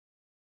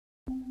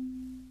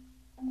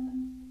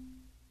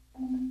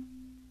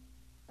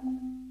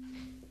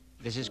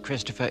This is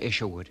Christopher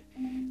Isherwood.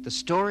 The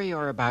story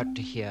you're about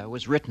to hear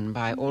was written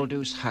by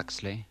Aldous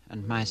Huxley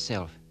and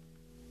myself.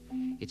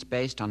 It's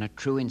based on a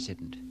true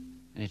incident,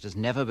 and it has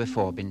never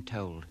before been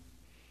told.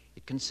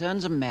 It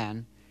concerns a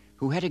man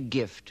who had a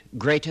gift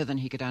greater than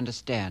he could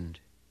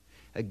understand,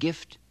 a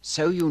gift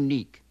so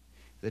unique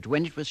that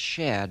when it was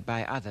shared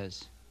by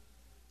others,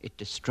 it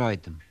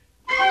destroyed them.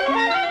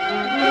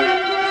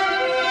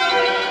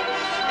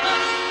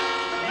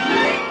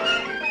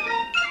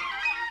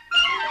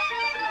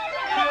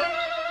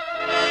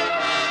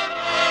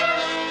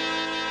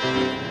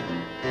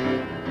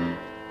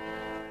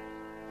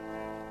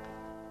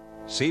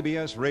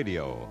 CBS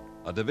Radio,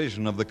 a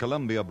division of the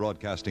Columbia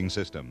Broadcasting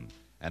System,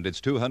 and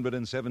its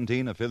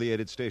 217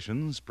 affiliated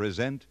stations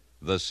present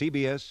the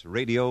CBS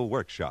Radio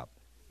Workshop,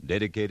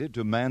 dedicated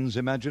to man's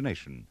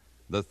imagination,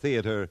 the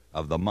theater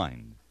of the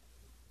mind.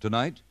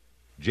 Tonight,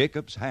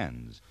 Jacob's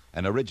Hands,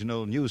 an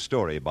original news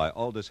story by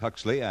Aldous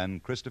Huxley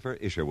and Christopher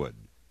Isherwood.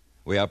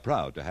 We are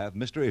proud to have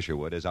Mr.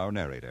 Isherwood as our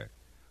narrator.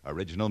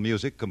 Original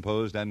music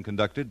composed and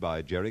conducted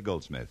by Jerry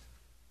Goldsmith.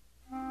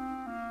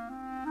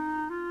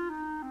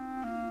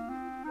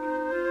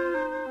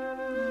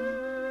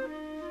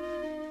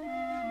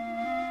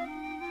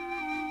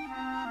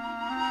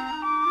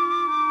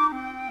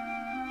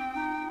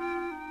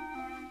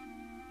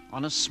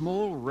 On a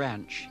small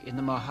ranch in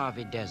the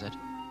Mojave Desert,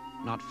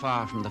 not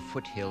far from the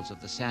foothills of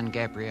the San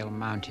Gabriel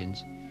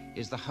Mountains,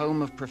 is the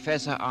home of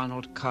Professor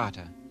Arnold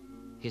Carter,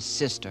 his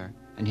sister,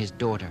 and his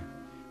daughter,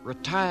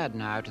 retired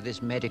now to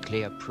this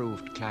medically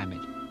approved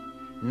climate,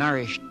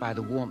 nourished by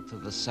the warmth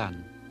of the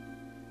sun.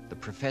 The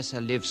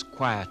professor lives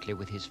quietly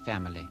with his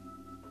family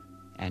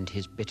and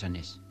his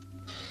bitterness.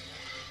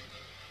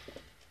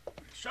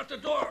 Shut the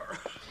door.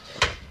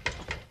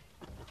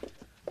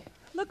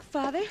 Look,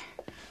 Father.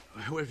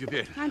 Where have you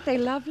been? Aren't they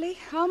lovely?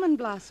 Almond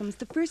blossoms,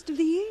 the first of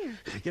the year.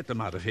 Get them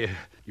out of here.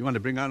 You want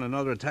to bring on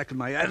another attack of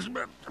my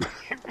asthma?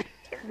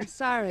 I'm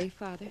sorry,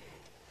 Father.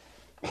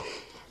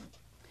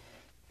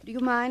 Do you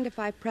mind if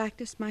I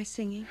practice my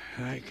singing?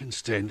 I can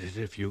stand it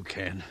if you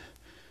can.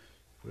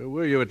 Where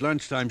were you at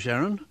lunchtime,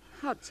 Sharon?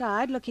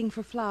 Outside, looking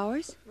for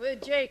flowers.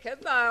 With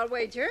Jacob, I'll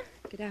wager.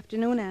 Good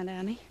afternoon, Aunt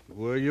Annie.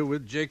 Were you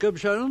with Jacob,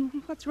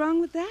 Sharon? What's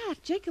wrong with that?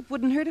 Jacob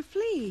wouldn't hurt a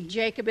flea.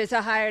 Jacob is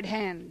a hired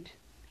hand.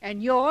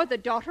 And you're the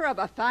daughter of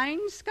a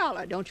fine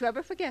scholar. Don't you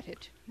ever forget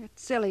it.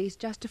 That's silly. He's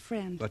just a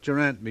friend. What your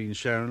aunt means,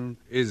 Sharon,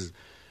 is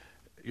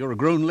you're a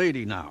grown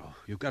lady now.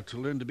 You've got to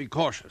learn to be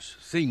cautious.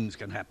 Things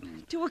can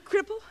happen. To a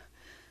cripple?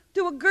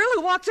 To a girl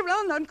who walks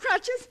around on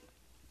crutches?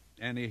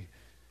 Annie,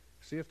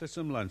 see if there's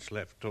some lunch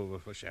left over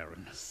for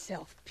Sharon.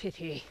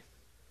 Self-pity.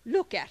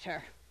 Look at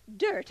her.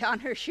 Dirt on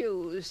her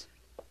shoes.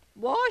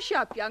 Wash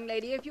up, young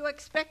lady, if you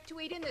expect to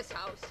eat in this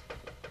house.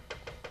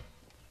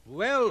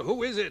 Well,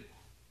 who is it?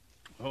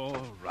 All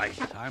right,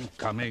 I'm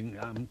coming.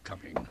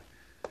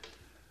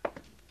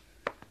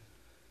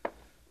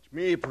 It's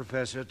me,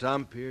 Professor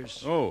Tom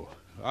Pierce. Oh,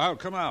 I'll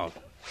come out.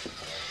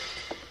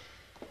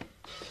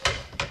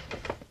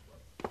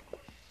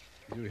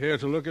 You here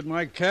to look at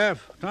my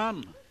calf,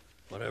 Tom?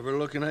 Whatever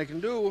looking I can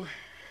do.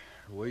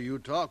 The way you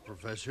talk,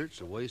 Professor, it's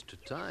a waste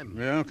of time.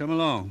 Well, come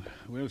along.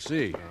 We'll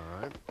see.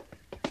 All right.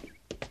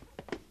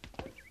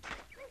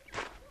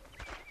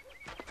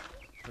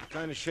 What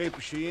kind of shape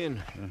is she in?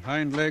 Her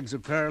hind legs are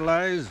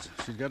paralyzed.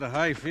 She's got a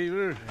high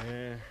fever.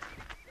 Yeah,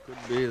 could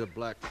be the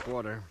black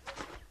quarter.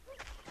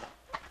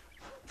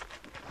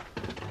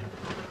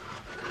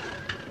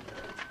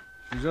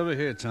 She's over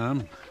here,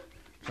 Tom.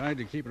 Tried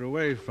to keep her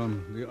away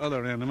from the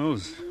other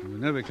animals. We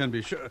never can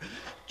be sure.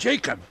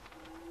 Jacob!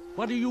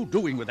 What are you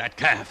doing with that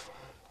calf?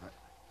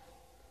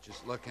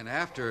 Just looking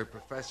after her,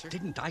 Professor.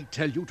 Didn't I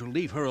tell you to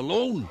leave her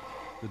alone?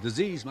 The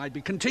disease might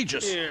be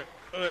contagious. Here,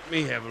 let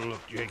me have a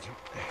look, Jacob.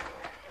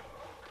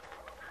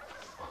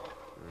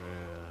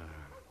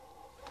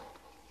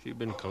 She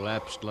been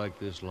collapsed like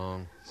this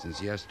long?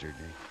 Since yesterday.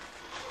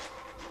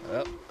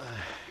 Well,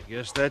 I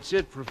guess that's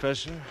it,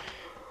 Professor.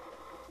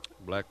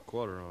 Black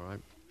quarter, all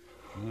right.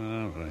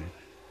 All right.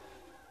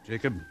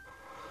 Jacob,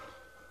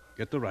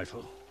 get the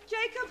rifle.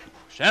 Jacob!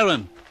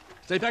 Sharon,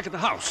 stay back at the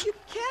house. You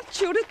can't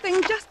shoot a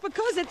thing just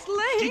because it's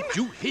lame. Did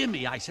you hear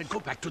me? I said go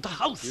back to the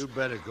house. You'd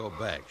better go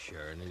back,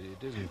 Sharon.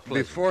 It isn't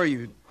pleasant. Before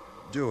you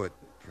do it,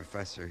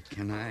 Professor,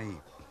 can I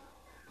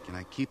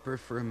keep her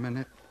for a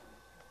minute?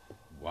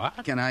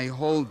 What? Can I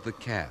hold the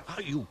calf?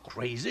 Are you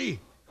crazy?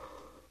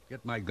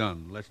 Get my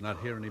gun. Let's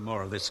not hear any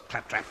more of this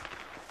claptrap.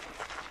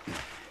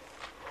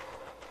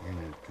 You're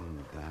not going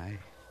to die.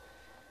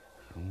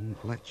 I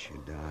won't let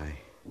you die.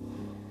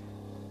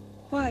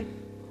 Why?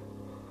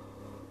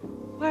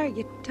 Why are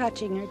you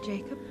touching her,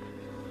 Jacob?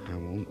 I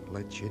won't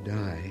let you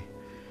die.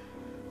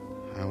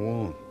 I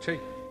won't. Take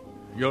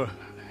your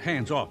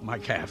hands off my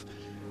calf.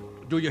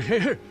 Do you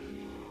hear?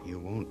 You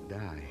won't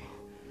die.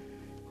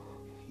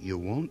 You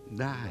won't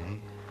die.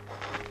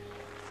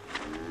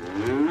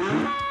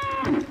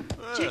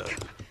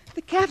 Jacob,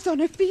 the calf's on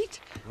her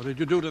feet. What did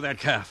you do to that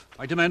calf?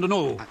 I demand to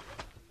know.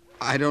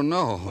 I don't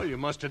know. Well, you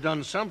must have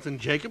done something,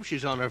 Jacob.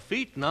 She's on her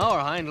feet now. Her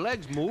hind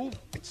legs move.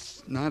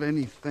 It's not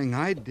anything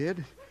I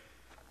did.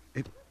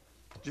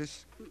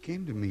 just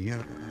came to me,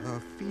 a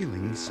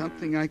feeling,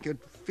 something I could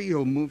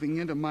feel moving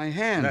into my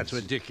hands. That's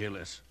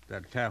ridiculous.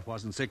 That calf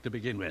wasn't sick to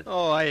begin with.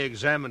 Oh, I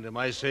examined him.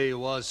 I say he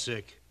was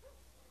sick.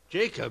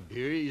 Jacob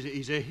here,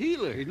 he's a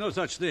healer. He's no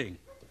such thing.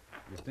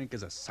 You think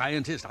as a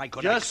scientist I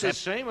could Just accept... the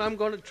same, I'm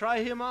going to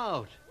try him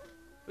out.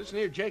 Listen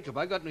here, Jacob,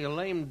 I got me a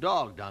lame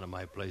dog down at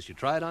my place. You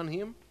try it on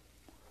him?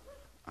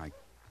 I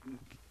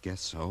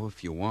guess so,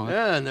 if you want.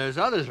 Yeah, and there's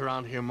others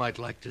around here might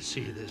like to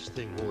see this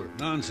thing work.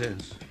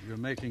 Nonsense. You're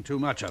making too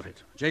much of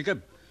it.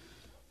 Jacob,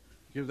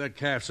 give that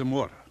calf some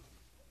water.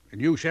 And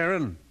you,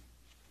 Sharon,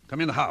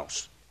 come in the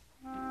house.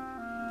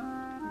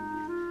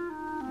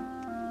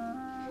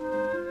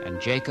 And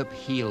Jacob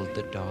healed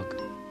the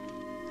dog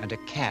and a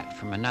cat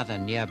from another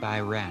nearby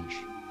ranch.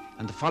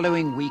 And the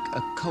following week,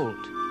 a colt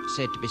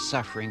said to be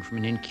suffering from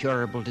an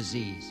incurable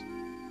disease.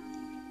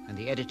 And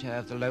the editor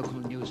of the local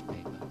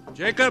newspaper.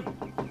 Jacob,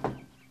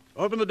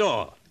 open the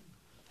door.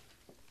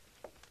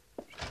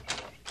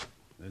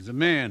 There's a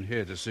man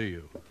here to see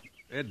you.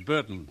 Ed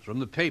Burton from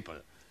the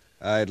paper.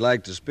 I'd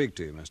like to speak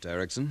to you, Mr.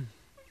 Erickson.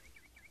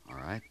 All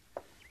right.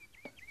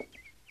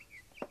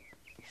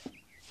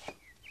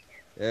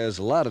 There's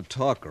a lot of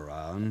talk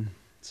around.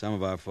 Some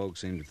of our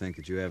folks seem to think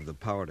that you have the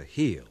power to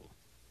heal.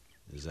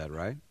 Is that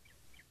right?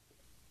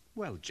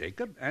 Well,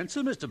 Jacob,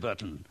 answer Mr.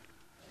 Burton.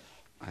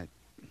 I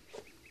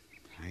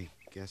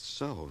guess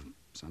so.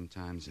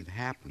 Sometimes it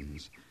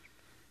happens.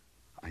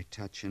 I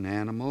touch an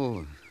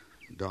animal,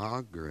 a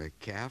dog or a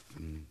calf,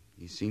 and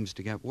he seems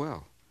to get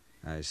well.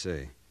 I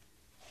see.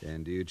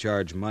 And do you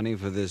charge money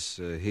for this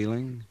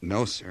healing?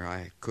 No, sir,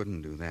 I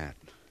couldn't do that.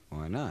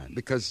 Why not?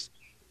 Because,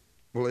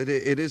 well, it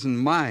isn't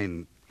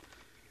mine.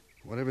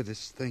 Whatever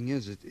this thing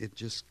is, it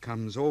just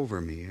comes over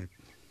me. A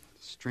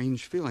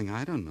strange feeling,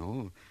 I don't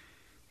know.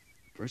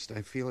 First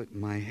I feel it in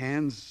my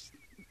hands,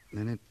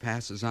 then it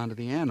passes on to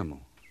the animal.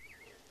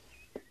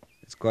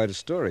 It's quite a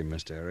story,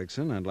 Mr.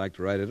 Erickson. I'd like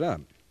to write it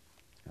up.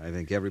 I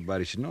think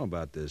everybody should know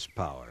about this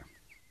power.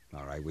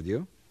 All right with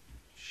you?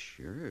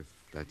 Sure, if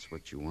that's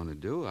what you want to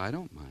do, I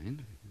don't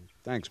mind.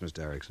 Thanks, Mr.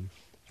 Erickson.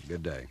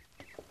 Good day.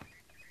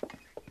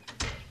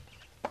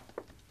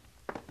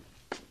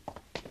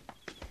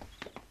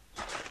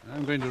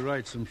 I'm going to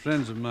write some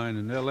friends of mine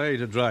in L.A.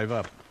 to drive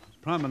up.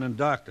 Prominent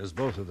doctors,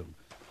 both of them.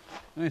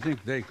 I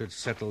think they could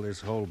settle this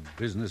whole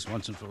business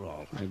once and for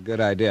all. A good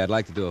idea. I'd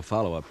like to do a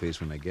follow-up piece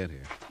when they get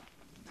here.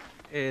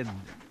 Ed,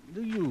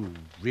 do you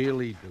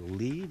really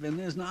believe in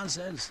this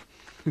nonsense?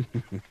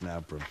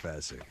 Now,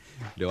 Professor,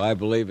 do I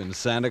believe in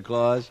Santa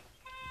Claus?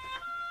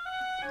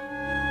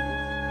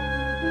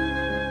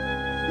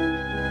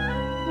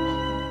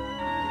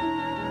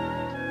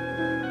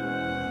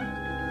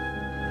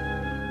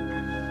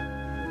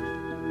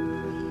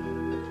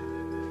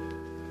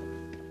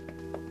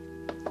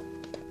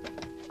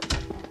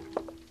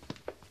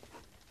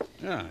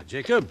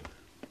 Jacob,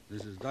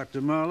 this is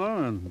Dr.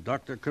 Marlowe and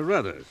Dr.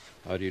 Carruthers.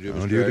 How do you do, Mr.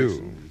 How do you do?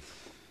 Erickson?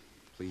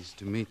 Pleased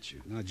to meet you.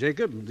 Now,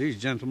 Jacob,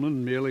 these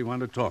gentlemen merely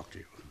want to talk to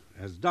you.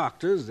 As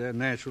doctors, they're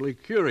naturally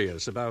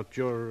curious about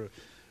your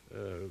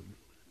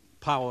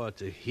power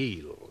to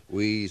heal.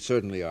 We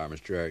certainly are,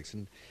 Mr.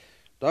 Erickson.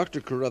 Dr.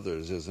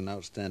 Carruthers is an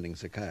outstanding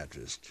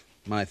psychiatrist.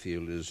 My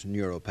field is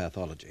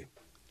neuropathology.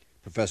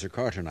 Professor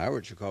Carter and I were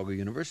at Chicago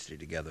University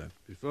together.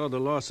 Before the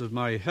loss of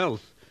my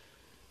health,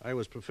 I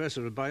was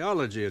professor of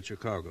biology at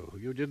Chicago.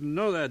 You didn't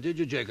know that, did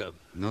you, Jacob?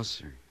 No,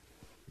 sir.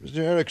 Mr.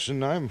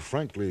 Erickson, I'm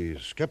frankly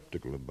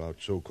skeptical about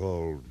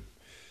so-called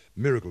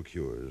miracle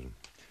cures.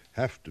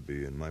 Have to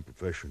be in my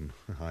profession.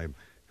 I'm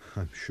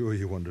sure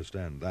you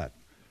understand that.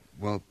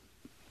 Well,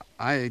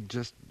 I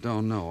just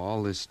don't know.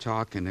 All this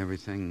talk and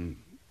everything.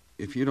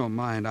 If you don't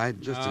mind,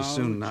 I'd just as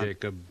soon not...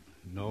 Jacob,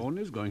 no one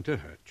is going to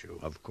hurt you.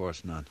 Of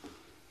course not.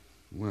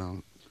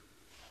 Well...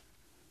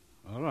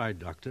 All right,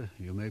 Doctor.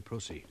 You may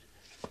proceed.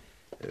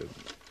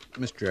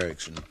 Mr.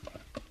 Erickson,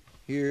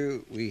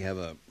 here we have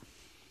a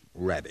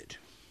rabbit.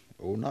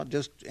 Oh, not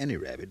just any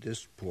rabbit.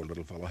 This poor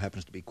little fellow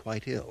happens to be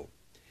quite ill.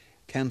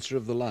 Cancer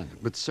of the lung.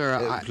 But,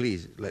 sir,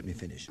 Please, let me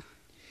finish.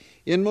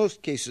 In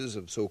most cases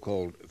of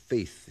so-called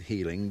faith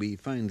healing, we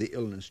find the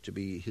illness to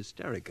be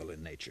hysterical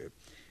in nature.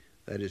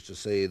 That is to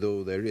say,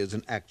 though there is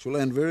an actual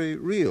and very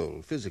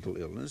real physical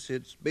illness,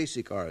 its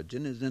basic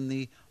origin is in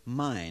the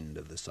mind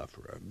of the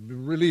sufferer.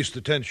 Release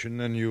the tension,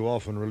 and you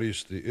often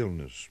release the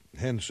illness.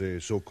 Hence a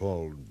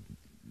so-called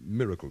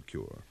miracle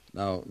cure.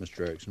 Now,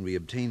 Mr. Erickson, we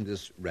obtained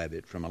this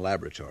rabbit from a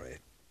laboratory.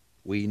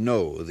 We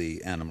know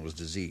the animal's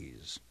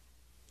disease.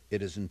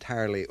 It is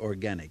entirely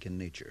organic in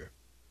nature.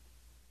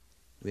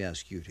 We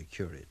ask you to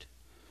cure it.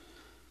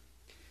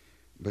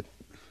 But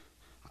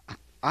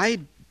I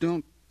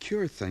don't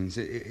cure things.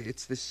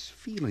 It's this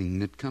feeling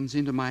that comes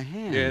into my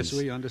hands. Yes,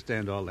 we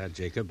understand all that,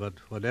 Jacob, but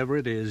whatever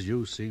it is,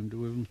 you seem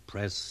to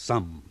impress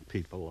some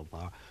people of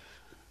our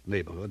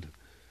neighborhood.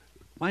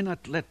 Why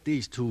not let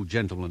these two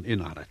gentlemen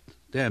in on it?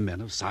 They're men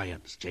of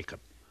science,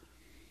 Jacob.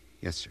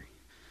 Yes, sir.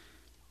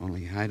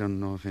 Only I don't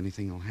know if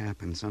anything will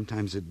happen.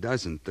 Sometimes it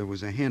doesn't. There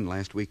was a hen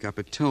last week up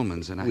at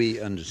Tillman's, and We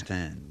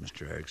understand,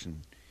 Mr.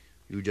 Erickson.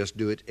 You just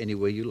do it any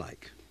way you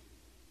like.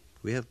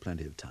 We have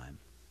plenty of time.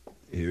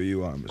 Here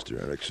you are,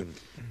 Mr. Erickson.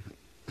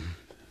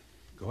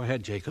 Go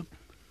ahead, Jacob.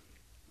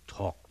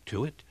 Talk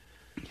to it.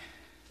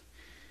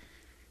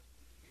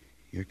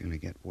 You're going to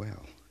get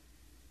well.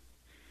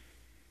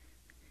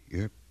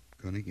 You're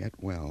going to get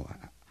well.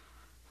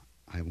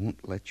 I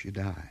won't let you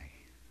die.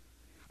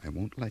 I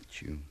won't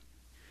let you.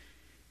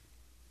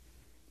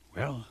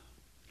 Well,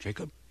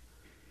 Jacob?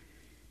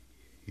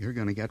 You're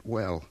going to get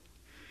well.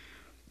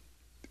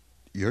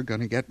 You're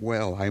going to get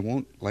well. I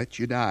won't let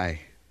you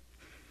die.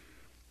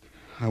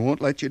 I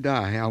won't let you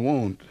die. I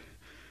won't.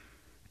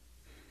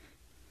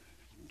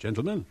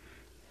 Gentlemen?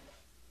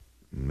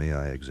 May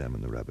I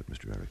examine the rabbit,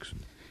 Mr. Erickson?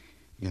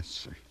 Yes,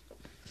 sir.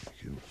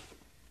 Thank you.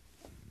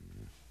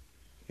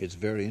 It's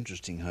very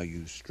interesting how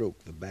you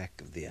stroke the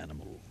back of the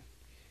animal.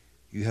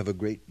 You have a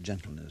great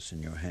gentleness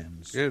in your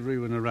hands.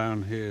 Everyone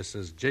around here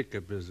says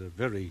Jacob is a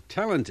very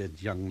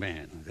talented young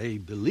man. They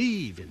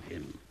believe in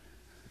him.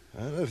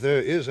 And if there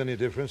is any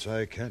difference,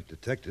 I can't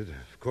detect it.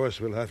 Of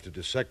course, we'll have to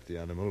dissect the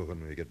animal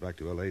when we get back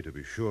to L.A. to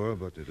be sure,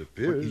 but it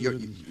appears...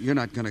 You're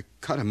not going to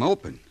cut him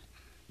open.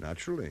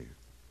 Naturally.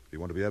 We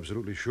want to be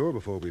absolutely sure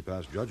before we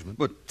pass judgment.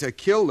 But to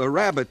kill the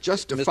rabbit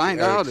just to Mr. find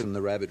Erickson, out...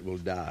 the rabbit will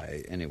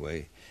die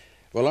anyway.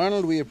 Well,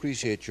 Arnold, we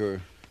appreciate your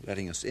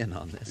letting us in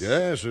on this.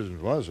 Yes, it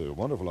was a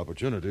wonderful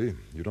opportunity.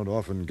 You don't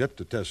often get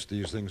to test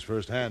these things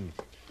firsthand.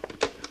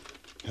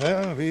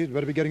 Well, we'd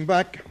better be getting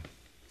back.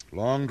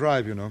 Long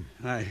drive, you know.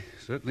 I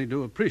certainly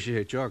do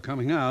appreciate your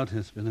coming out.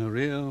 It's been a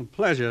real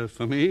pleasure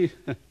for me.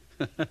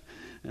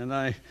 And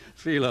I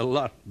feel a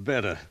lot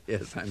better.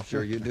 Yes, I'm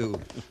sure you do.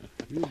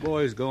 You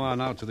boys go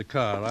on out to the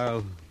car.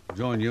 I'll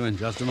join you in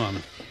just a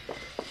moment.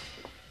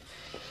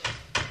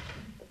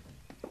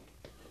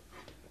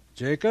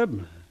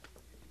 Jacob?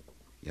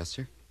 Yes,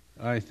 sir?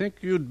 I think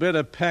you'd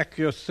better pack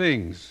your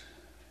things.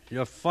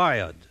 You're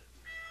fired.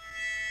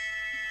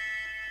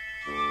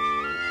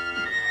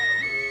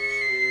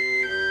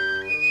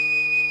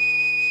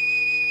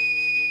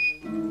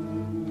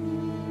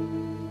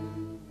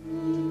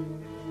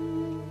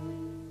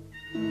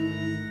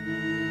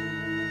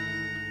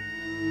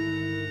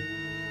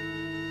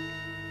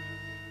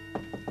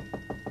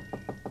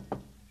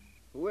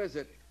 Who is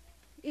it?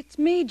 It's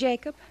me,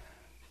 Jacob.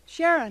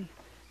 Sharon.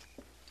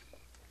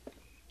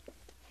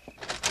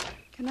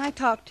 Can I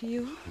talk to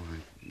you? Oh,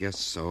 I guess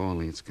so,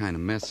 only it's kind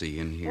of messy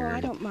in here. Oh,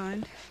 I don't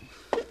mind.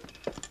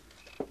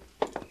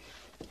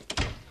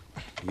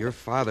 Your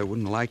father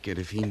wouldn't like it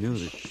if he knew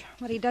that... Shh.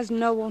 What he doesn't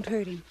know won't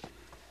hurt him.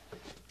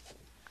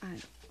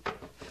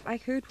 I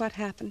heard what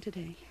happened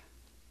today.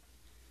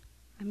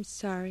 I'm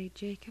sorry,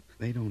 Jacob.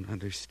 They don't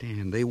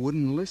understand. They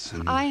wouldn't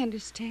listen. I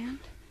understand.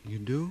 You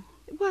do?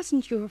 It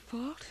wasn't your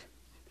fault.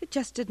 It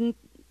just didn't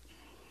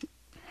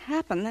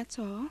happen, that's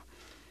all.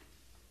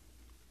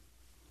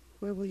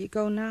 Where will you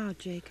go now,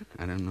 Jacob?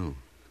 I don't know.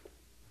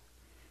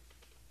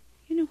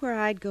 You know where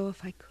I'd go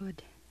if I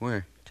could.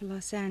 Where? To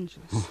Los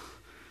Angeles. Oh,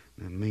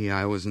 me,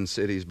 I was in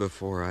cities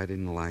before. I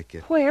didn't like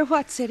it. Where?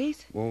 What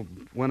cities? Well,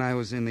 when I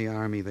was in the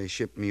Army, they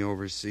shipped me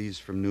overseas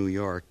from New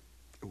York.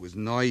 It was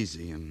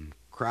noisy and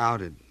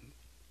crowded.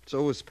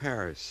 So was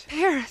Paris.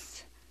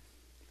 Paris?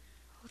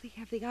 Oh, they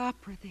have the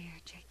opera there,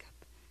 Jacob.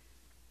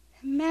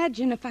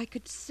 Imagine if I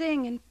could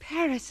sing in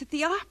Paris at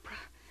the opera.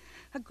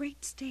 A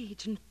great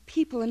stage and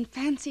people in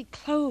fancy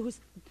clothes.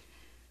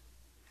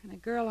 And a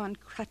girl on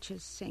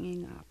crutches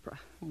singing opera.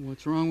 Well,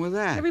 what's wrong with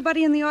that?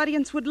 Everybody in the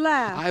audience would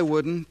laugh. I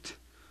wouldn't.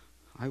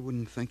 I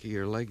wouldn't think of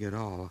your leg at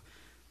all.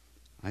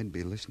 I'd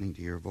be listening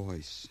to your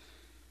voice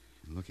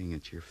and looking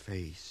at your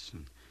face.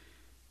 And...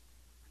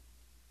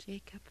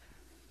 Jacob.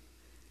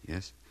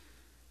 Yes?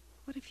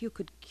 What if you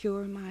could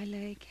cure my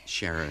leg?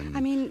 Sharon.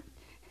 I mean,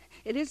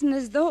 it isn't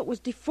as though it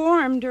was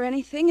deformed or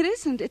anything. It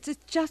isn't. It's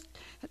just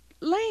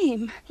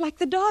lame, like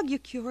the dog you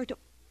cured. Oh,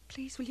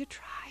 please, will you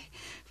try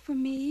for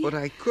me? But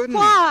I couldn't.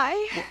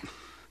 Why? Well,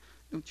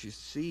 don't you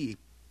see?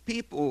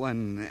 People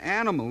and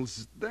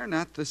animals, they're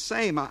not the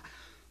same.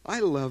 I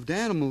loved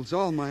animals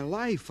all my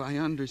life. I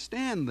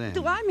understand them.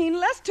 Do I mean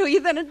less to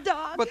you than a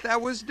dog? But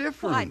that was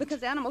different. Why?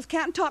 Because animals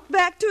can't talk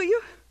back to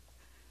you?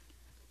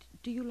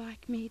 Do you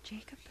like me,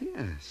 Jacob?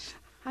 Yes.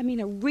 I mean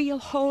a real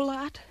whole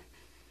lot?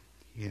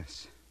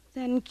 Yes.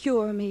 Then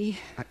cure me.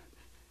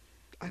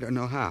 I don't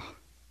know how.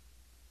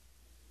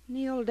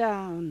 Kneel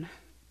down.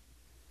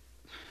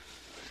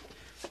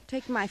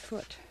 Take my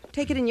foot.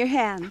 Take it in your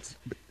hands.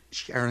 But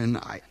Sharon,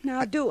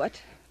 Now do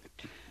it.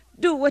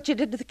 Do what you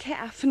did to the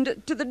calf and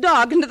to the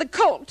dog and to the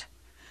colt.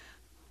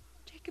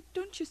 Jacob,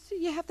 don't you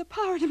see you have the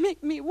power to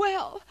make me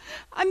well?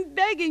 I'm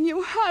begging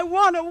you. I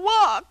want to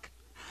walk.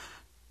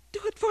 Do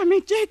it for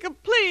me, Jacob,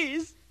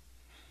 please.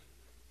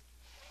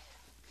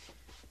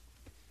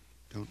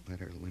 Don't let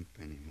her limp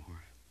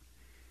anymore.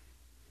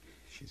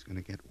 She's going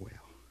to get well.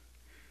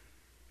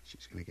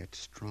 She's going to get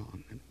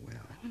strong and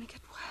well. I'm going to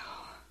get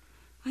well.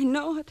 I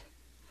know it.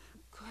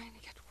 I'm going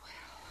to get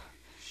well.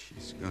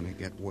 She's going to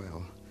get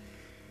well.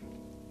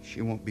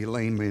 She won't be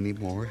lame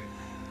anymore.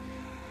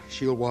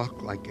 She'll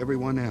walk like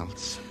everyone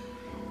else.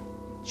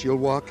 She'll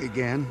walk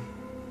again.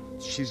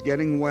 She's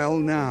getting well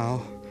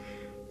now.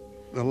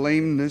 The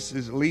lameness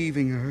is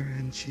leaving her,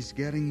 and she's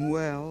getting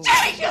well.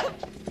 Jacob!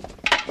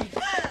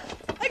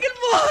 I can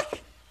walk!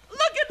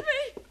 Look at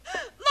me!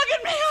 Look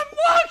at me! I'm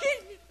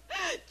walking!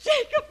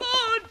 Jacob!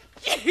 Oh,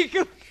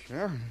 Jacob!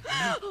 Sharon.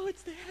 Oh,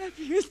 it's the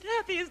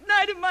happiest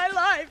night of my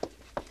life.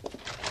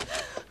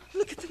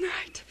 Look at the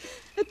night.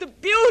 At the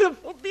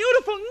beautiful,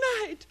 beautiful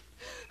night.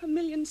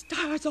 1,000,000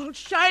 stars all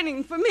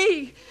shining for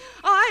me.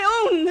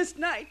 I own this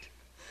night.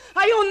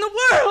 I own the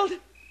world.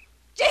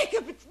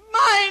 Jacob, it's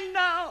mine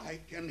now. I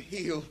can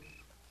heal.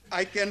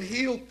 I can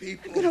heal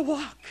people. I'm going to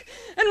walk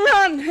and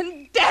run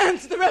and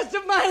dance the rest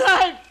of my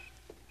life.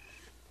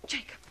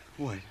 Jacob.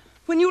 What?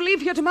 When you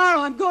leave here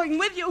tomorrow, I'm going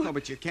with you. No,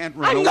 but you can't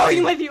run away. I'm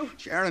going with you.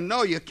 Sharon,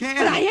 no, you can't.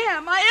 But I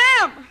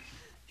am.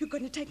 You're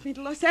going to take me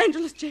to Los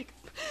Angeles, Jacob.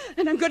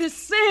 And I'm going to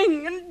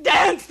sing and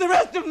dance the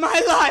rest of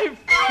my life.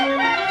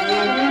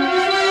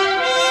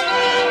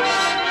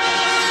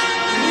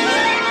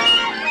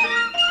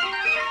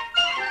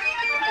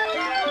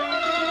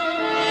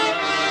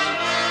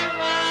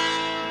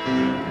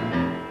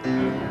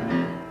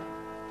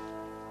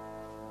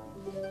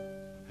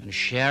 And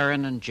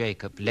Sharon and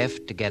Jacob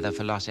left together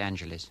for Los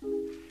Angeles.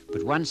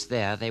 But once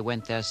there, they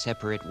went their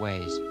separate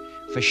ways.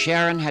 For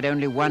Sharon had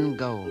only one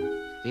goal,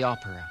 the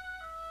opera.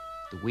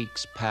 The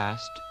weeks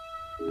passed,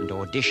 and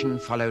audition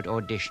followed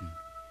audition,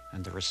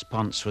 and the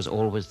response was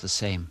always the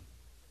same.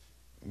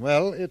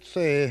 Well, it's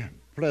a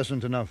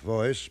pleasant enough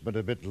voice, but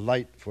a bit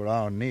light for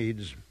our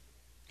needs.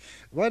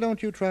 Why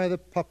don't you try the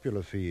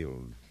popular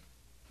field?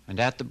 And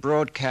at the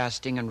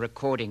broadcasting and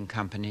recording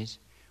companies,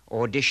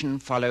 audition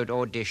followed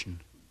audition,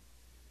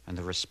 and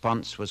the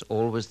response was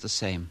always the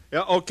same.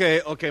 Yeah,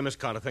 okay, Miss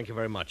Carter, thank you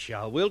very much.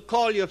 Yeah, we'll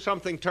call you if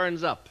something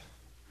turns up.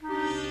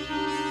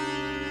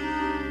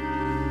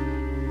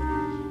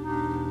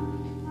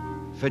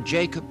 For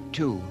Jacob,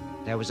 too,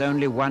 there was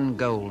only one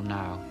goal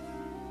now,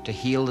 to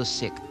heal the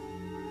sick.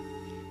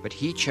 But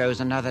he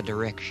chose another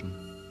direction,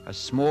 a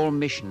small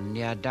mission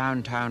near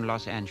downtown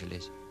Los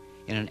Angeles,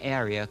 in an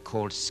area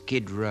called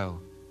Skid Row.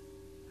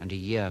 And a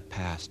year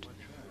passed.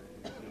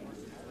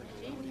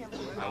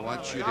 I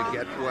want you to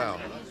get well.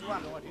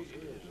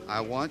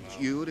 I want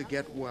you to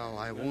get well.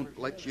 I won't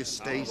let you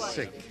stay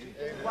sick.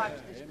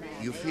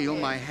 You feel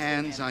my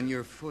hands on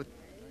your foot.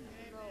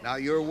 Now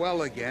you're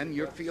well again.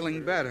 You're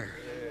feeling better.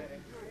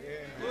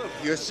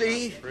 You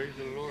see?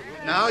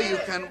 Now you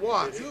can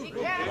walk.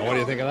 Well, what do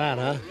you think of that,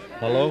 huh?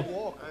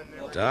 Hello?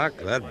 Doc,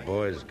 that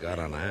boy's got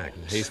an act.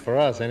 He's for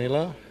us, ain't he,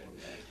 Lo?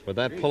 Would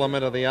that pull him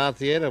into the art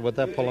theater, or would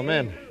that pull him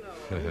in?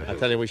 I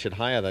tell you, we should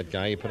hire that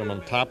guy. You put him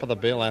on top of the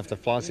bill. After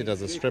Flossie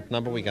does the strip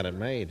number, we got it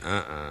made.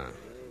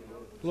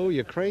 Lou,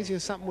 you crazy or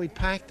something? We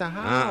packed the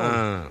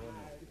house.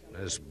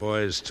 This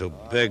boy's too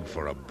big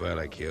for a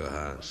barbecue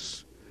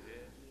house.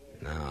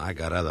 Now, I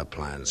got other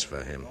plans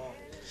for him.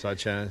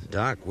 Such as?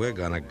 Doc, we're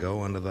gonna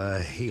go into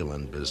the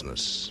healing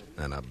business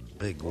in a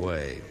big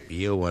way.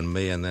 You and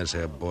me and this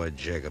here boy,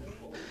 Jacob.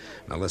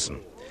 Now, listen.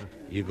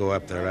 You go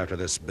up there after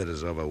this bit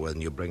is over with,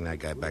 and you bring that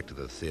guy back to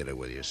the theater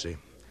with you, see?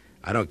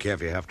 I don't care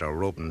if you have to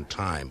rope in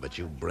time, but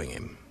you bring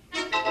him.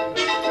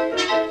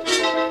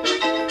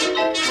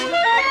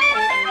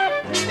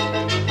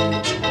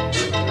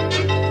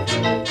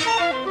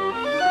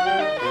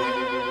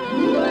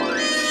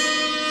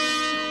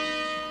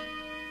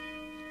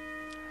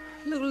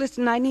 Lou,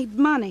 listen, I need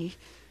money.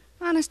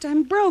 Honest,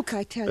 I'm broke,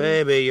 I tell you.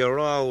 Baby, you're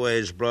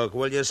always broke.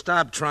 Will you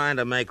stop trying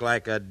to make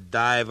like a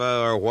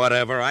diva or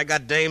whatever? I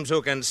got dames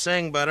who can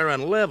sing better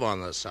and live on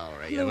the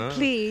salary, you Lou, know?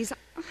 please.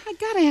 I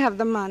gotta have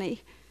the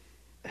money.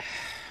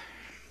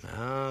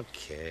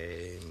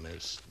 Okay,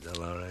 Miss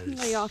Dolores.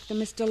 Lay off to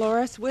Miss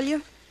Dolores, will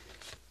you?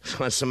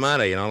 What's the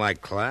matter? You don't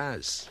like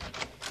class?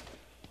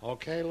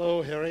 Okay,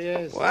 Lou, here he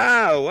is.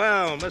 Wow,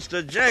 well,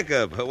 Mr.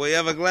 Jacob. Are we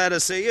ever glad to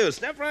see you?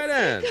 Step right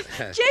in.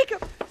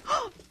 Jacob!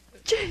 Oh,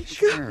 Jacob!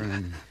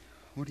 Sharon,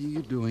 what are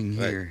you doing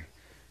here?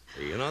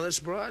 Do you know this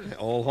broad?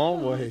 Old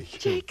home way.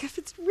 Jacob,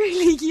 it's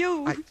really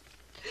you.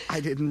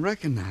 I didn't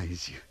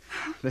recognize you.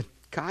 That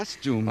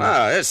costume.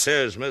 Wow, this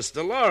here's Miss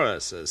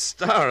Dolores, the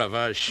star of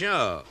our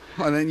show.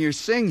 Well, then you're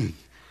singing.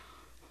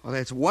 Well,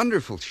 that's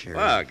wonderful, Sharon.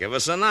 Well, give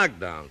us a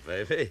knockdown,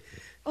 baby.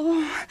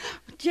 Oh,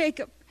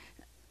 Jacob,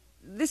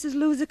 this is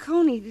Lou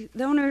Zacconi,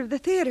 the owner of the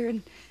theater,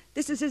 and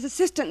this is his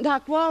assistant,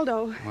 Doc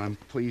Waldo. Well, I'm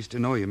pleased to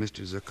know you,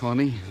 Mr.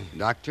 Zacconi.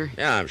 Doctor?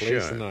 Yeah, I'm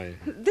Pleased sure. to know you.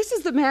 This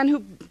is the man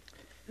who...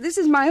 This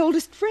is my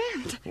oldest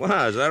friend.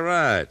 Wow, is that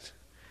right?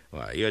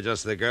 Well, you're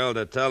just the girl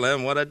to tell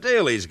him what a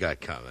deal he's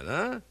got coming,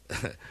 huh?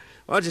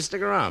 Why don't you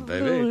stick around,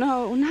 baby? Oh,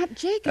 no, not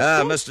Jacob.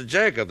 Mr.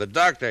 Jacob, the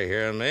doctor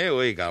here and me,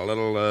 we got a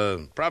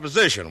little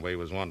proposition we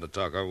was wanting to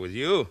talk over with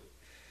you.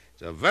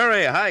 It's a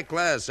very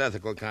high-class,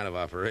 ethical kind of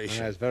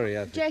operation. Yeah, it's very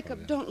ethical.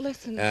 Jacob, don't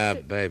listen.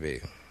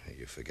 Baby,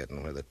 you're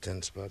forgetting where the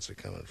 10 spots are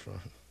coming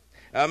from.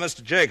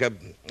 Mr. Jacob,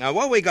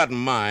 what we got in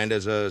mind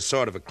is a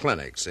sort of a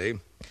clinic, see?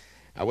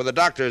 With a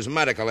doctor's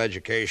medical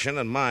education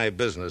and my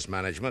business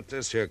management,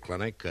 this here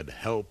clinic could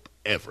help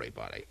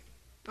everybody.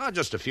 Not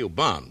just a few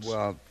bums.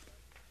 Well,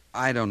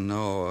 I don't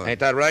know.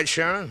 Ain't that right,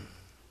 Sharon?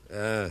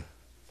 Why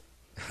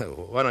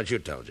don't you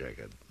tell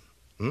Jacob?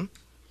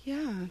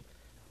 Yeah.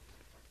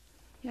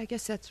 Yeah, I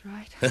guess that's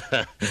right.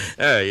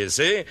 There, you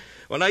see?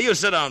 Well, now you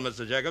sit down,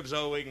 Mr. Jacob,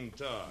 so we can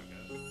talk.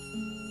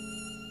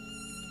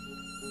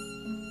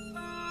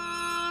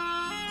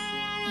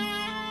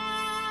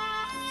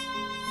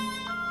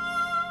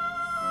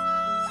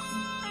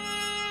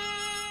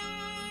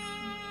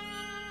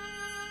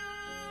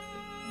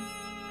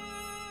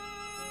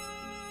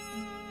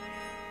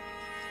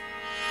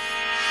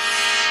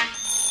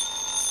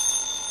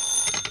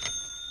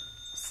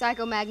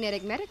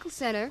 Psychomagnetic Medical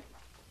Center.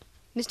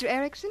 Mr.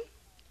 Erickson?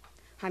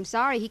 I'm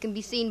sorry, he can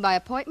be seen by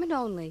appointment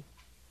only.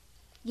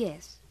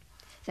 Yes.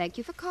 Thank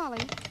you for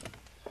calling.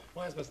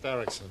 Where's Mr.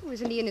 Erickson? Oh,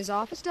 isn't he in his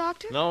office,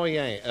 Doctor? No, he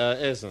ain't,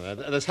 isn't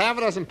it? There's half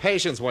a dozen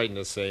patients waiting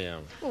to see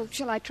him. Well,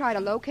 shall I try to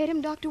locate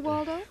him, Dr.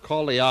 Waldo?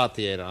 Call the art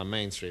theater on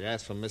Main Street.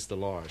 Ask for Miss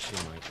Dolores. She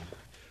might know.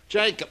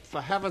 Jacob,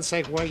 for heaven's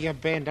sake, where you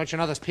been? Don't you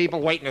know there's people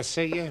waiting to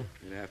see you?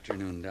 Good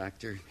afternoon,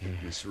 Doctor.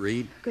 Miss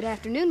Reed. Good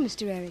afternoon,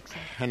 Mr. Erickson.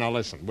 And now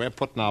listen, we're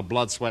putting our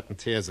blood, sweat, and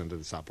tears into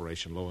this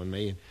operation, Lou and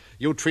me.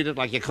 You treat it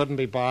like you couldn't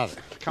be bothered.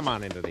 Come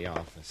on into the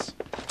office.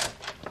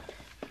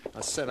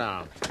 Now sit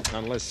down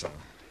and listen.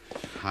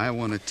 I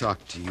want to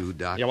talk to you,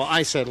 Doc. Yeah, well,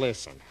 I said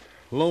listen.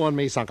 Lou and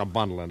me sunk a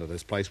bundle into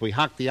this place. We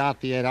hocked the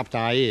art theater up to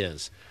our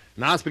ears.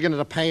 Now it's beginning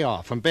to pay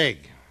off, and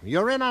big.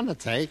 You're in on the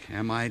take.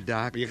 Am I,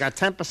 Doc? You got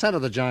 10%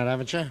 of the joint,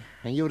 haven't you?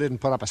 And you didn't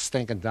put up a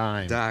stinking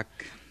dime. Doc,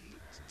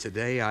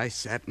 today I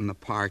sat in the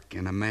park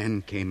and a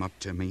man came up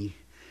to me.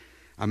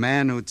 A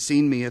man who'd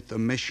seen me at the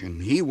mission.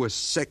 He was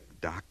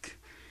sick, Doc.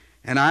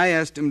 And I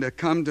asked him to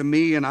come to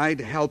me and I'd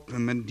help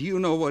him. And do you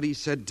know what he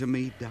said to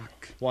me,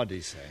 Doc? What'd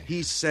he say?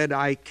 He said,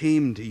 I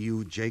came to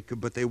you, Jacob,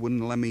 but they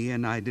wouldn't let me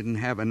in. I didn't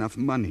have enough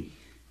money.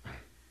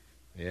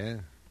 Yeah?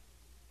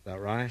 Is that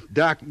right?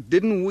 Doc,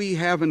 didn't we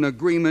have an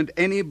agreement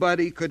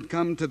anybody could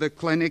come to the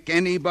clinic?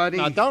 Anybody?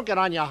 Now, don't get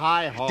on your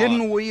high horse.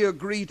 Didn't we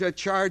agree to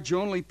charge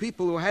only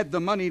people who had the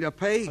money to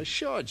pay? Oh,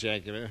 sure,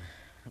 Jacob. It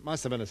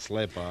must have been a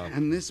slip-up.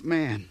 And this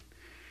man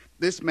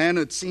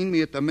who'd seen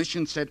me at the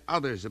mission said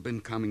others have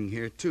been coming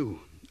here, too.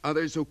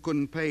 Others who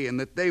couldn't pay and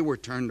that they were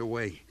turned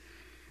away.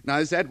 Now,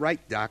 is that right,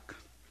 Doc?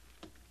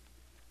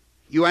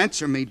 You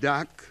answer me,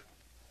 Doc.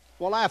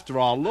 Well, after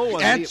all, Lou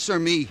and Answer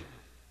me.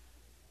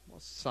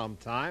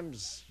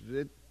 Sometimes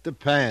it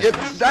depends. It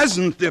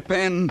doesn't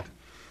depend.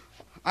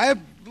 I've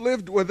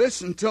lived with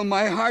this until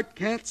my heart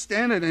can't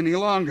stand it any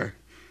longer.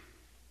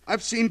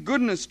 I've seen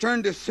goodness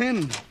turn to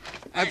sin.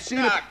 I've seen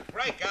Doc,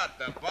 break out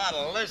the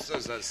bottle. This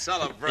is a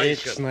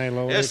celebration. Ixnay,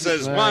 Lou, This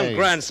is one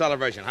grand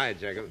celebration. Hi,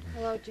 Jacob.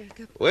 Hello,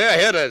 Jacob. We're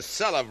here to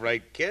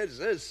celebrate, kids.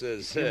 This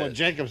is Yeah, well,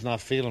 Jacob's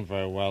not feeling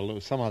very well,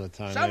 Lou. Some other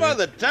time. some maybe.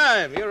 other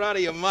time. You're out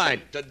of your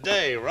mind.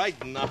 Today,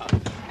 right now.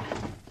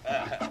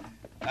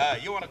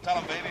 You want to tell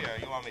him, baby, or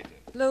you want me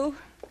to? Lou,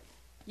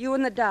 you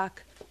and the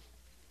doc,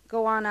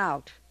 go on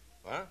out.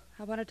 What?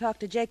 I want to talk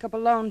to Jacob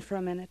alone for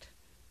a minute.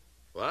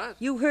 What?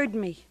 You heard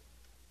me.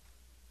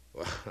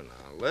 Well,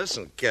 now,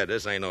 listen, kid,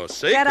 this ain't no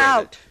secret. Get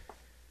out.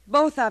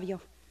 Both of you.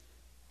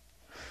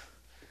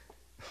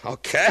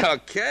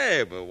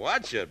 Okay, but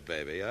watch it,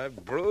 baby. I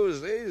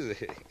bruise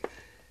easy.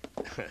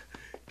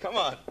 Come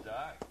on,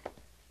 Doc.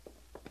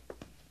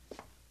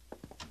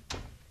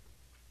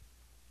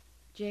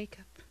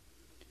 Jacob,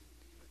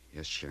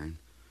 Yes, Sharon.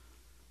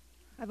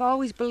 I've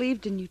always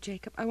believed in you,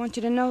 Jacob. I want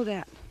you to know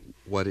that.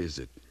 What is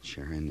it,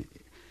 Sharon?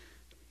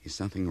 Is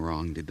something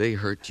wrong? Did they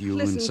hurt you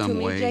Listen in some to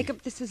me, way?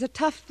 Jacob. This is a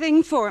tough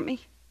thing for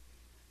me.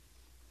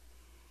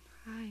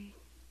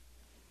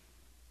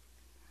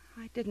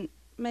 I didn't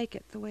make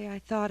it the way I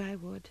thought I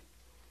would.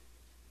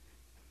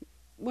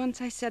 Once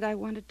I said I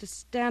wanted to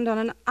stand on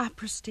an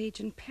opera stage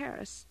in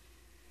Paris,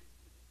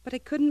 but I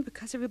couldn't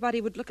because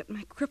everybody would look at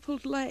my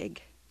crippled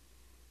leg.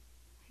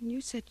 And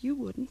you said you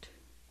wouldn't.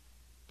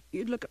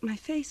 You'd look at my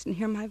face and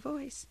hear my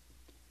voice.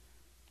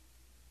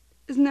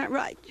 Isn't that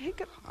right,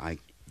 Jacob? I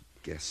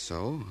guess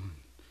so.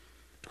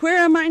 Where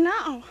am I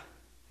now?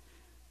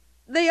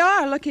 They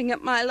are looking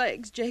at my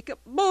legs, Jacob,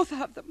 both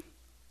of them.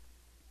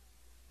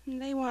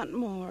 And they want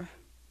more.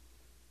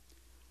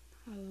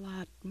 A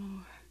lot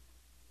more.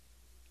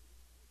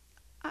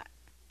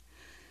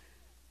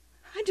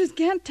 I just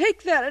can't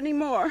take that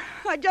anymore.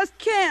 I just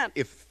can't.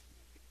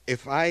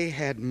 If I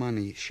had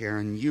money,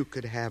 Sharon, you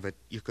could have it.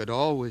 You could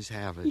always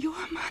have it.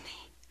 Your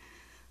money?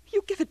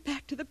 You give it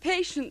back to the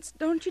patients,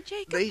 don't you,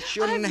 Jacob? They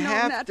shouldn't I've known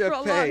have that to for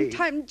a pay. long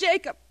time,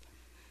 Jacob.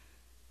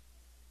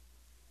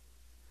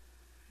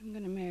 I'm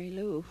going to marry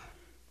Lou.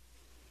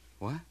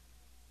 What?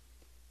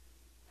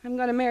 I'm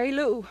going to marry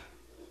Lou.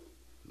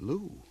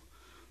 Lou?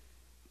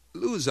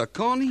 Lou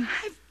Zacconi?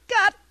 I've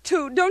got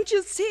to, don't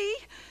you see?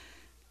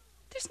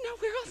 There's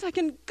nowhere else I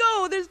can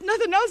go. There's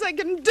nothing else I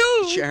can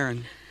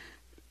do.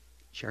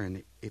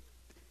 Sharon,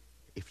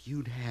 if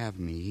you'd have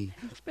me...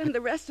 Spend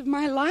the rest of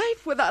my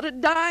life without a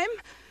dime,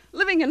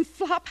 living in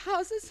flop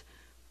houses,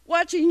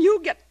 watching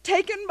you get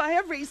taken by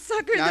every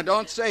sucker. Now,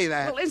 don't say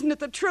that. Well, isn't it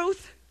the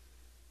truth?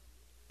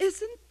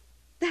 Isn't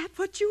that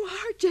what you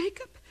are,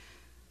 Jacob?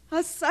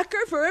 A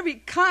sucker for every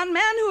con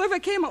man who ever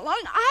came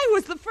along? I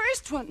was the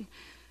first one.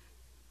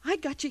 I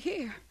got you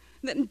here,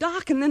 then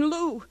Doc, and then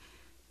Lou.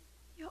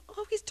 You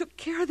always took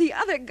care of the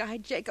other guy,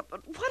 Jacob,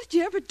 but what did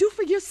you ever do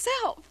for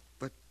yourself?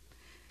 But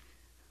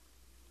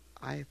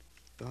I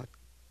thought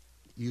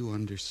you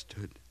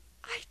understood.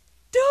 I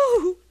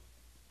do.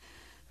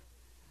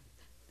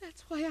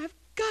 That's why I've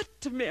got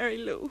to marry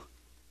Lou.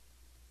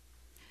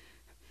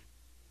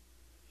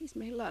 He's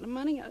made a lot of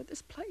money out of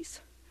this place.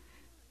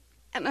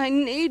 And I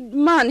need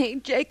money,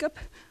 Jacob.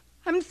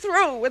 I'm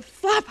through with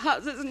flop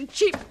houses and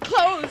cheap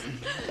clothes.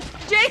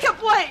 Jacob,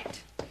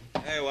 wait!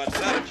 Hey, what's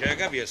up,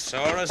 Jacob? You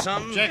sore or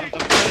something?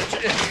 Jacob,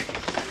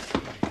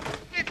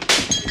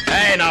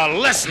 Hey, now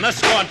listen, this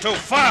is going too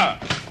far.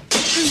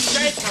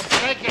 Jacob,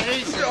 take it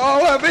easy.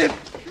 All of it!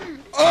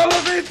 All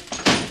of it!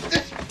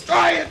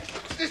 Destroy it!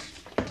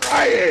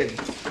 Destroy it!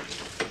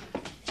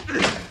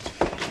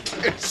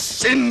 It's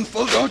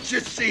sinful, don't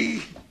you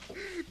see?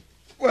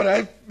 What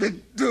I've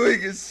been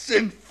doing is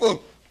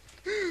sinful.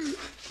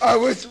 I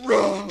was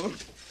wrong.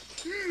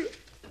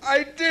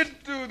 I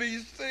did do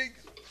these things.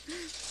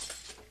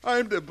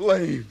 I'm to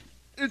blame.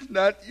 It's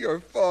not your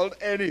fault,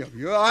 any of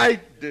you. I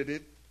did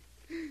it.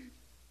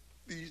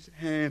 These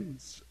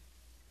hands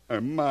are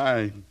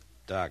mine.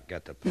 Doc,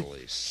 get the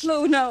police.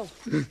 Lou, no.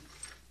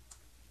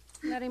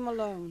 Let him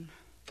alone.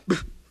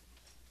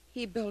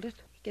 He built it.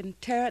 He can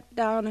tear it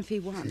down if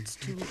he wants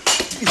to.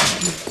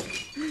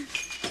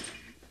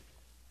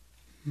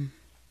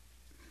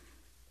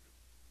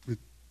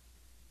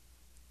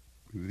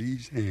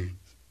 These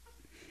hands.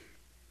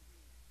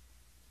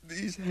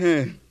 These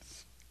hands.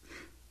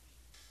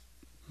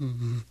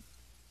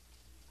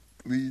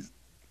 Please,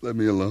 let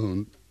me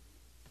alone.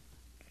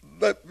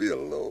 Let me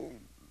alone.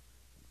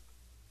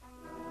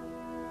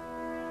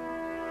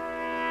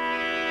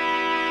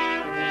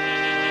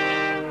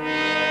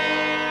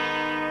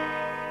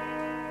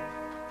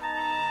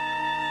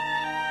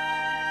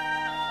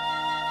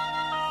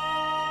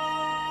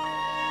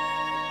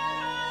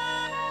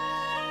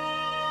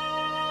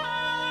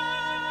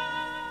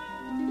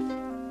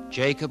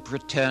 Jacob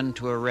returned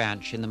to a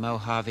ranch in the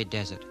Mojave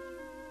Desert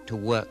to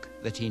work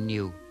that he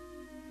knew.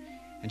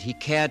 And he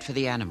cared for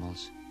the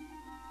animals,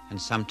 and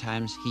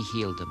sometimes he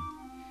healed them.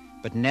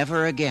 But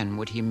never again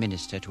would he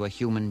minister to a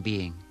human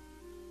being.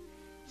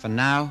 For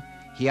now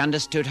he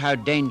understood how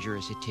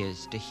dangerous it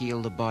is to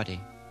heal the body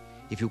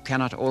if you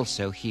cannot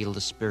also heal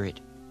the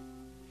spirit.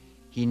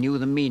 He knew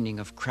the meaning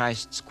of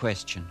Christ's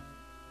question,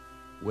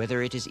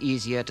 whether it is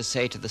easier to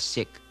say to the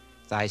sick,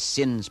 "Thy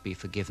sins be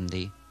forgiven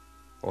thee,"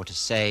 or to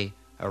say,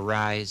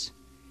 "Arise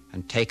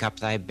and take up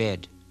thy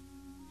bed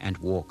and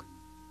walk."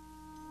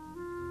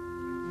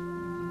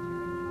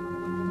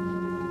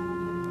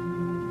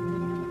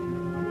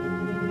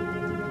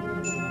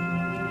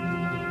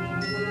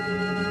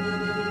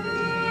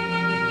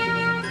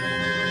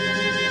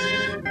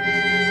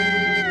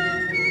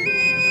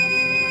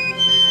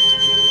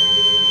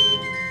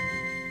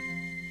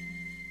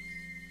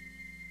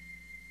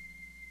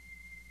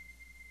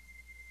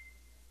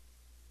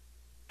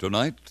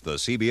 Tonight, the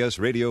CBS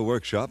Radio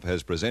Workshop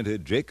has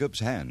presented Jacob's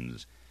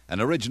Hands, an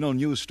original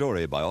news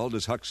story by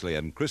Aldous Huxley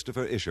and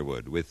Christopher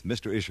Isherwood, with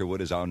Mr. Isherwood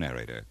as our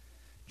narrator.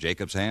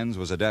 Jacob's Hands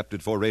was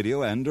adapted for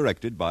radio and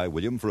directed by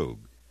William Frug.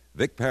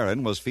 Vic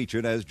Perrin was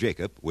featured as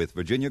Jacob, with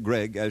Virginia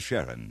Gregg as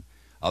Sharon.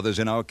 Others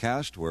in our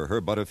cast were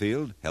Herb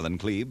Butterfield, Helen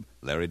Klebe,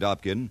 Larry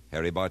Dobkin,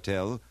 Harry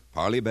Bartell,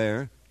 Parley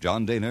Bear,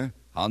 John Daner,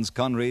 Hans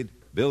Conried,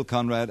 Bill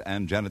Conrad,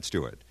 and Janet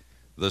Stewart.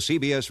 The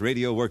CBS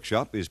Radio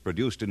Workshop is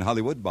produced in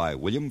Hollywood by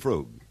William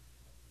Frug.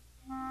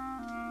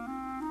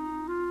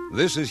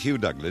 This is Hugh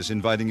Douglas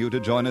inviting you to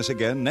join us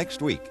again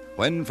next week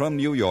when from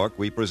New York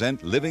we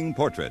present Living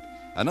Portrait,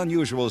 an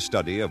unusual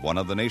study of one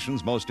of the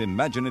nation's most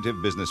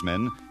imaginative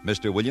businessmen,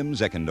 Mr. William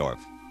Zeckendorf.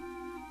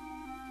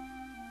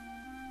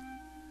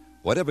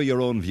 Whatever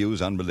your own views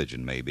on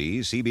religion may be,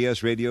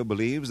 CBS Radio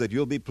believes that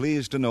you'll be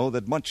pleased to know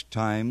that much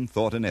time,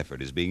 thought, and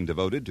effort is being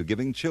devoted to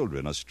giving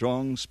children a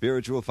strong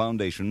spiritual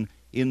foundation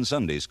in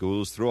Sunday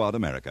schools throughout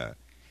America.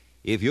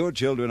 If your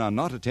children are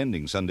not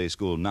attending Sunday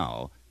school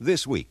now,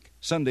 this week,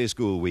 Sunday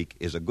School Week,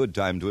 is a good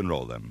time to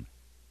enroll them.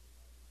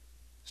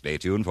 Stay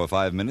tuned for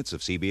 5 minutes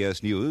of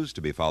CBS News,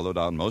 to be followed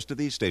on most of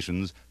these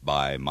stations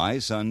by My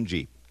Son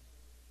Jeep.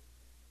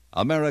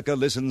 America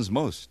listens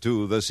most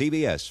to the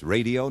CBS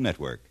Radio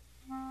Network.